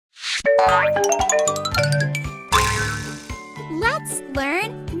Let's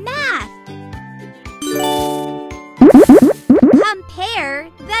learn math. Compare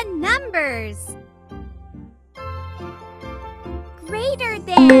the numbers. Greater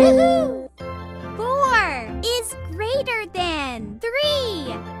than. 4 is greater than 3.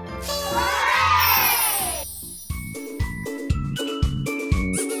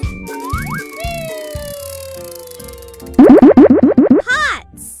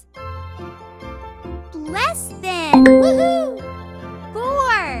 Pots. Less than.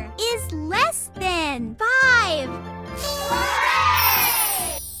 4 is less than 5.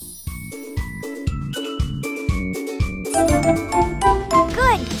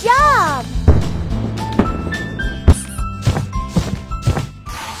 Good job!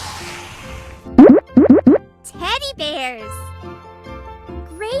 Teddy bears.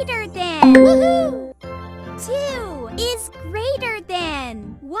 Greater than. 2 is greater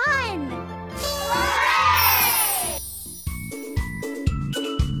than 1.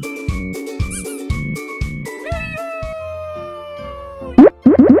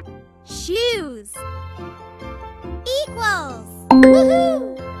 Shoes. Equals.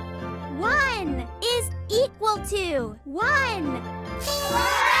 1 is equal to 1.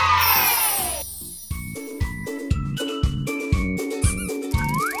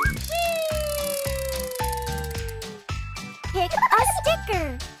 Pick a sticker.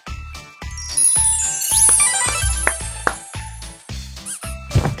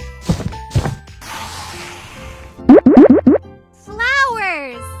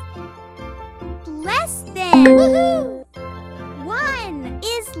 Flowers. Less than. 1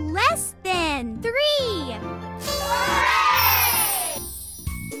 is less than 3.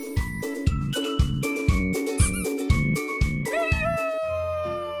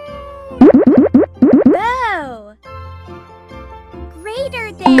 Bow. Greater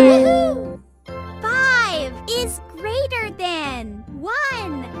than. 5 is greater than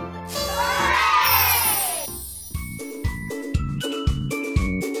 1.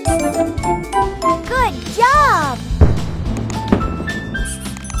 Good job!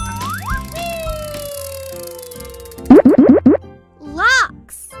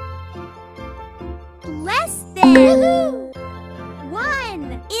 Locks. Less than.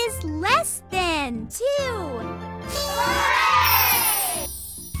 1 is less than 2.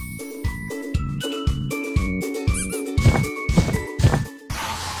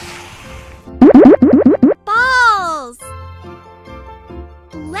 Balls.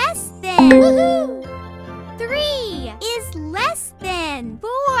 Less than. 3 is less than 4.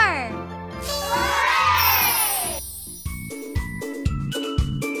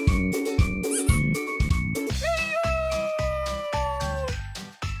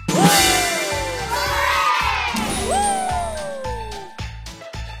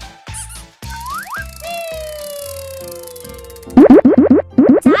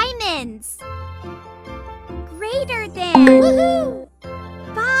 Diamonds. Greater than.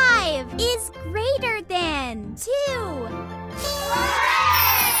 5 is greater than 2.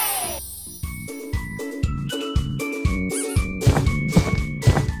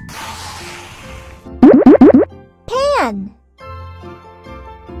 Pan.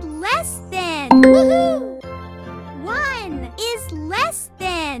 Less than. 1 is less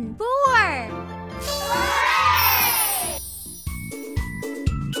than 4.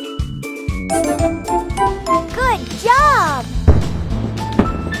 Good job!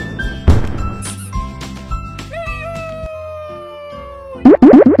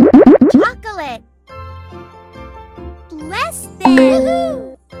 Chocolate. Less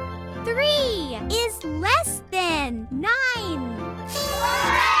than. 3 is less than 9.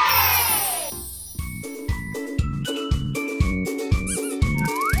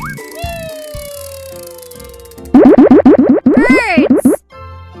 Birds.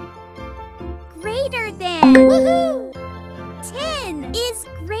 Greater than. 10 is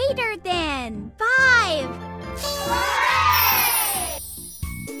greater than 5.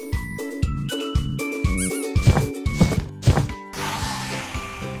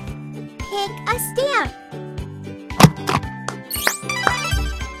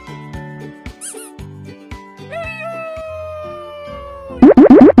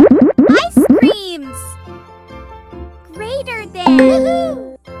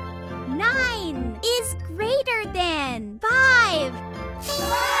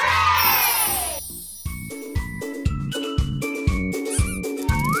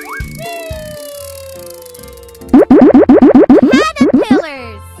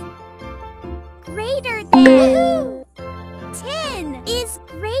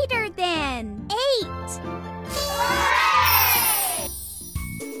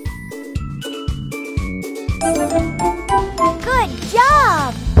 Good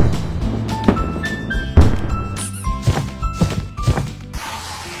job!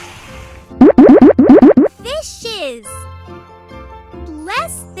 Fishes.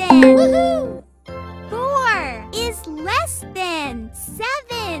 Less than. Woohoo! 4 is less than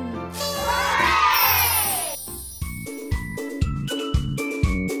 7.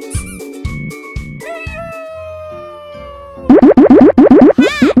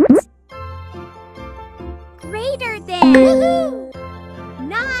 Hat. Greater than. Woohoo!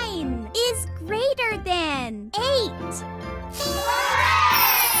 9 is greater than 8.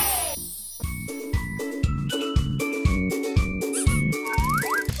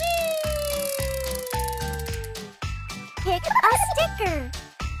 Pick a sticker.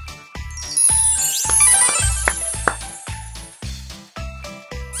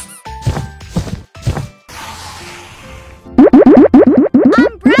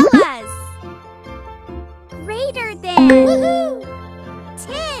 Umbrellas. Greater than. Woohoo!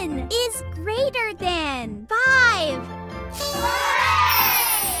 10 is greater than 5.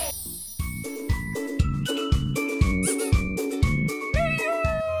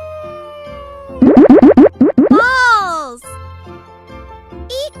 Balls.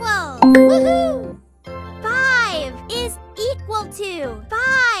 Equals. Woohoo! 5 is equal to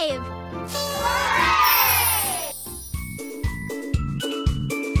 5.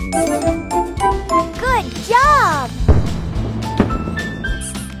 Good job!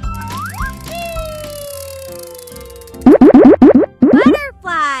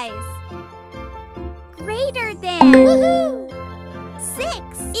 Butterflies. Greater than. Woohoo!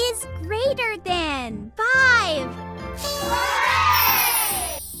 6 is greater than 5.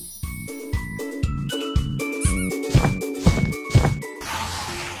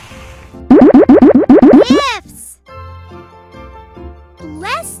 Gifts.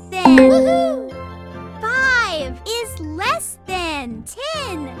 Less than. Woohoo! 5 is less than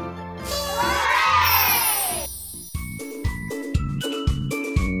 10.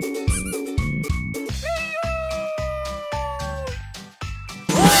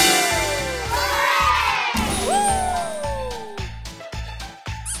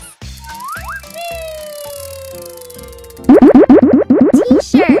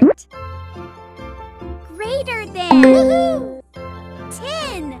 T-shirt. Greater than. Woohoo!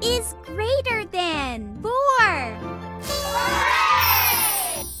 10 is greater than 4.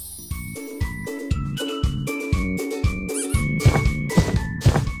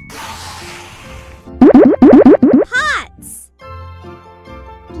 Pots.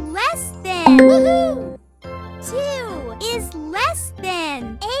 Less than. Woohoo! 2 is less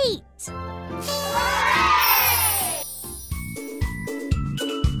than 8.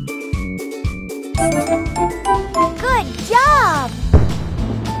 Good job!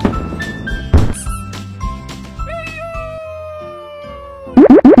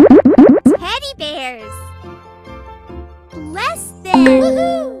 Teddy bears. Less than.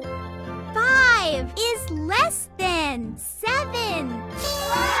 Woohoo! 5 is less than 7.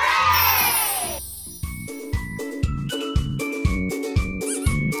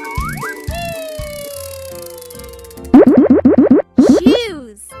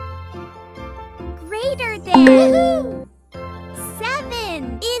 Shoes. Greater than. Woohoo!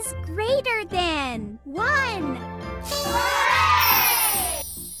 7 is greater than 1.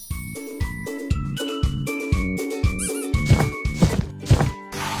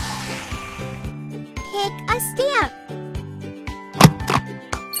 Pick a stamp.